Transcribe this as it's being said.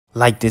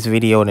Like this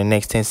video in the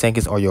next 10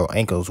 seconds or your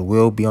ankles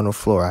will be on the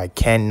floor. I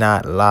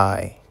cannot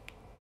lie.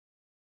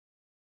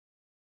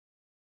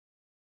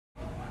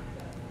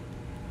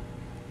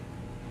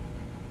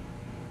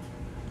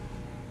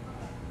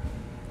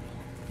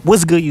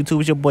 What's good,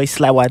 YouTube? It's your boy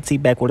Sly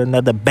YT back with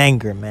another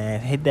banger,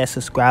 man. Hit that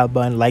subscribe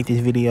button, like this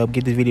video,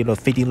 get this video to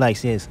 50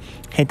 likes. Yes,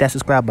 hit that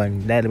subscribe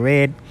button. That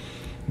red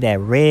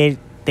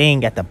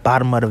thing at the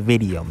bottom of the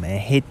video, man.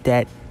 Hit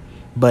that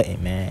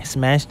button, man.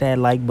 Smash that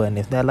like button.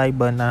 If that like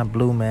button not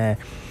blue, man,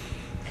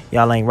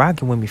 y'all ain't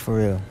rocking with me for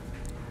real.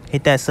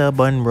 Hit that sub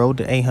button, road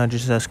to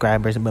 800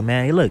 subscribers. But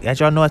man, look, as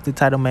y'all know at the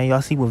title, man,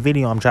 y'all see what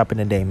video I'm dropping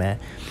today, man.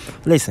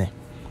 Listen.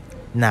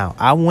 Now,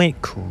 I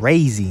went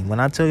crazy.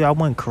 When I tell you I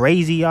went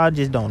crazy, y'all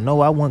just don't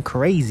know I went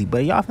crazy.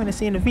 But y'all finna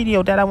see in the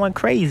video that I went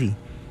crazy.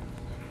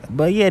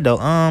 But yeah,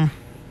 though,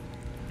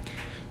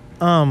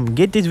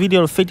 get this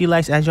video to 50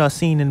 likes as y'all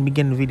seen in the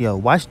beginning of the video.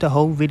 Watch the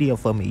whole video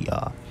for me,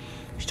 y'all.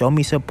 Show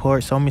me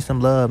support, show me some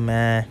love,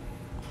 man.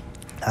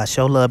 I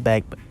show love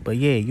back. But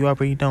yeah, you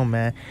already know,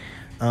 man.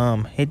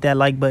 Hit that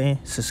like button,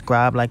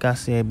 subscribe like I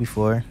said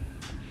before.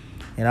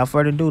 And without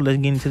further ado, let's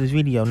get into this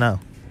video now.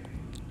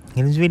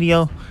 In this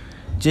video,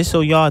 just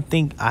so y'all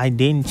think I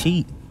didn't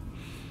cheat.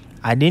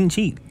 I didn't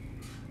cheat.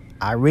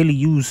 I really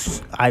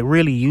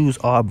use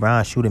all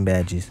brown shooting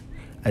badges,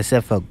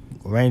 except for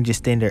range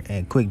extender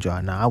and quick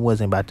draw. Now I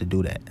wasn't about to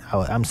do that.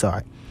 I'm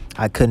sorry.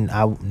 I couldn't.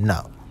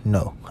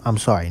 No. I'm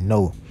sorry.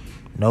 No,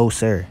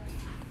 sir.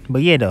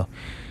 But yeah, though,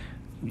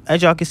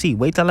 as y'all can see,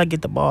 wait till I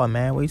get the ball,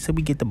 man. Wait till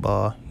we get the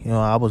ball. You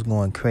know, I was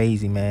going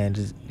crazy, man.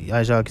 Just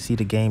as y'all can see,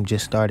 the game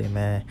just started,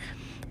 man.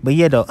 But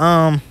yeah, though,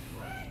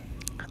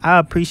 I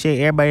appreciate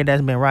everybody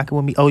that's been rocking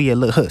with me. Oh, yeah,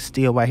 look,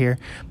 still right here.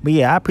 But,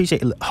 yeah, I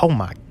appreciate oh,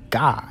 my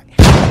God.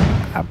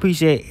 I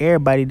appreciate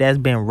everybody that's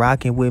been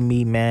rocking with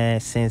me, man,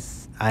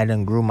 since I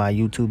done grew my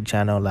YouTube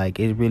channel. Like,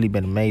 it's really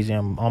been amazing.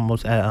 I'm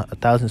almost at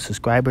 1,000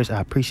 subscribers.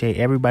 I appreciate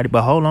everybody.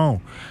 But hold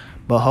on.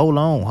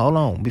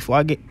 Before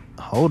I get,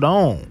 hold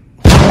on.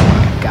 Oh,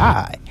 my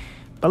God.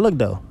 But look,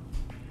 though,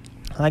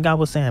 like I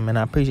was saying, man,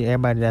 I appreciate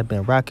everybody that's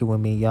been rocking with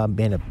me. Y'all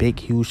been a big,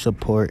 huge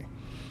support.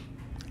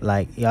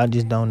 Like, y'all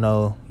just don't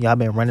know. Y'all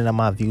been running up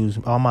my views.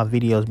 All my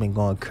videos been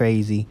going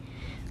crazy.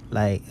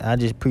 Like, I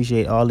just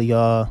appreciate all of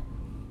y'all.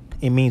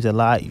 It means a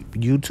lot.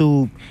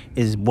 YouTube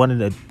is one of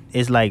the,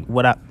 it's like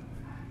what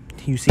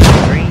you see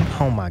the green?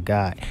 Oh my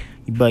God.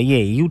 But yeah,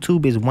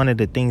 YouTube is one of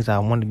the things I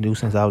wanted to do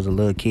since I was a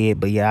little kid.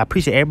 But yeah, I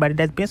appreciate everybody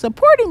that's been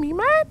supporting me,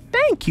 man.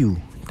 Thank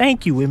you.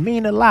 It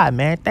means a lot,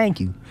 man. Thank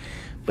you.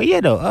 But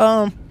yeah,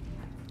 though,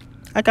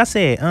 like I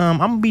said, I'm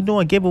gonna be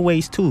doing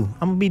giveaways too.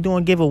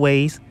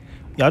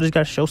 Y'all just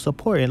gotta show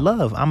support and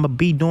love. I'm gonna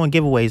be doing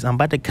giveaways. I'm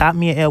about to cop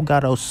me an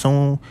Elgato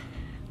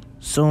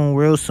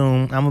real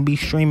soon. I'm gonna be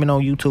streaming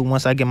on YouTube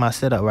once I get my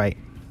setup right.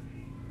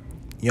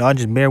 Y'all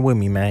just bear with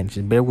me, man.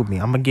 Just bear with me.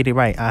 I'm gonna get it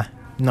right.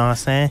 You know what I'm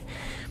saying?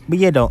 But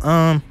yeah,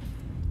 though,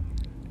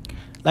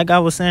 like I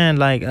was saying,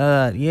 like,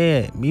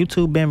 yeah,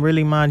 YouTube been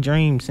really my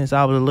dream since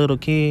I was a little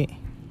kid.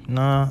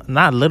 No,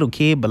 not a little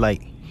kid, but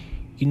like,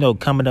 you know,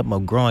 coming up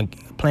or growing,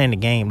 playing the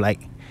game, like,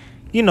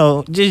 you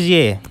know, just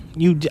yeah.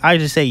 I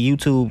just say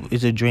YouTube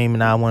is a dream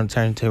and I want to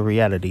turn it into a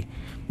reality.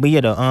 But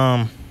yeah, though,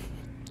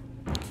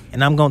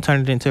 and I'm gonna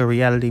turn it into a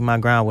reality. My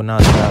grind will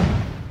not stop.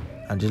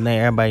 I just let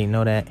everybody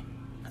know that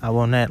I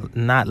will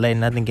not let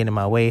nothing get in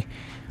my way.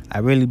 I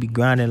really be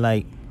grinding,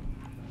 like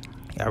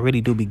I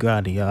really do be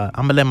grinding, y'all.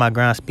 I'm gonna let my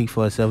grind speak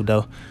for itself,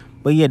 though.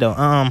 But yeah, though,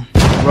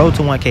 road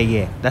to 1K,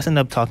 yeah, that's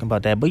enough talking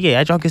about that. But yeah,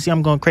 as y'all can see,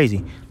 I'm going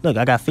crazy. Look,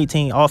 I got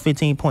all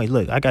 15 points.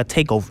 Look, I got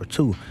takeover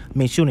too. I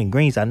mean, shooting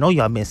greens. I know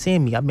y'all been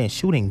seeing me. I've been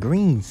shooting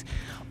greens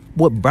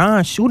with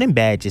brown shooting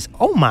badges.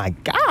 Oh my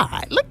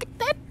God, look at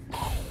that.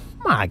 Oh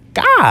my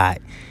God,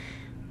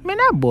 man,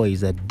 that boy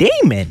is a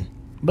demon.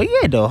 But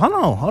yeah, though,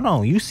 hold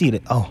on. You see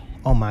that?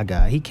 Oh my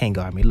God, he can't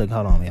guard me. Look,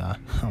 hold on, y'all.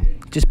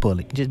 Just pull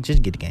it.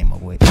 Just get the game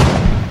over with.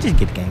 Just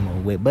get the game over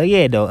with. But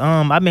yeah, though,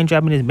 I've been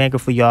dropping this banger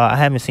for y'all. I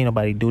haven't seen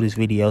nobody do this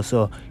video,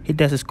 so hit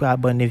that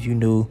subscribe button if you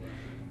new.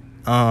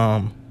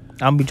 I'm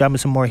gonna be dropping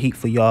some more heat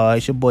for y'all.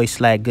 It's your boy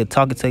Slack. Good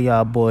talking to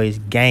y'all boys.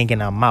 Gang,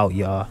 and I'm out,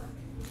 y'all.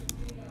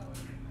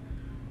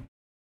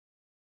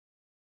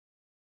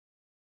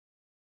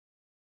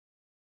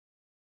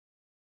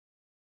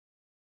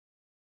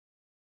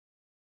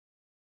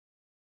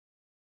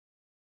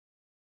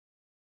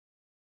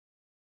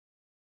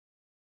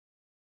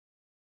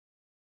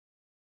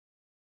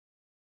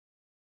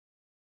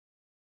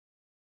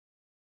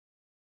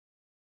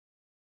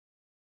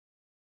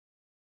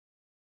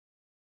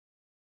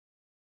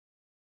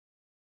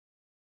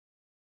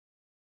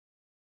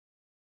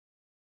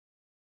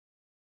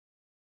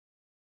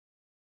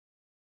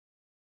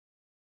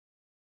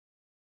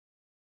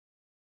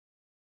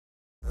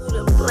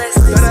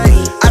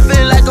 I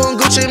feel like on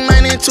Gucci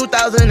Mane in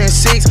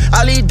 2006.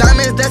 All these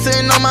diamonds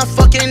dancing on my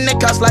fucking neck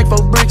cost like 4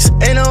 bricks.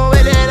 Ain't no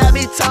way that I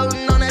be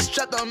talking on that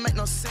strap, don't make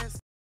no sense.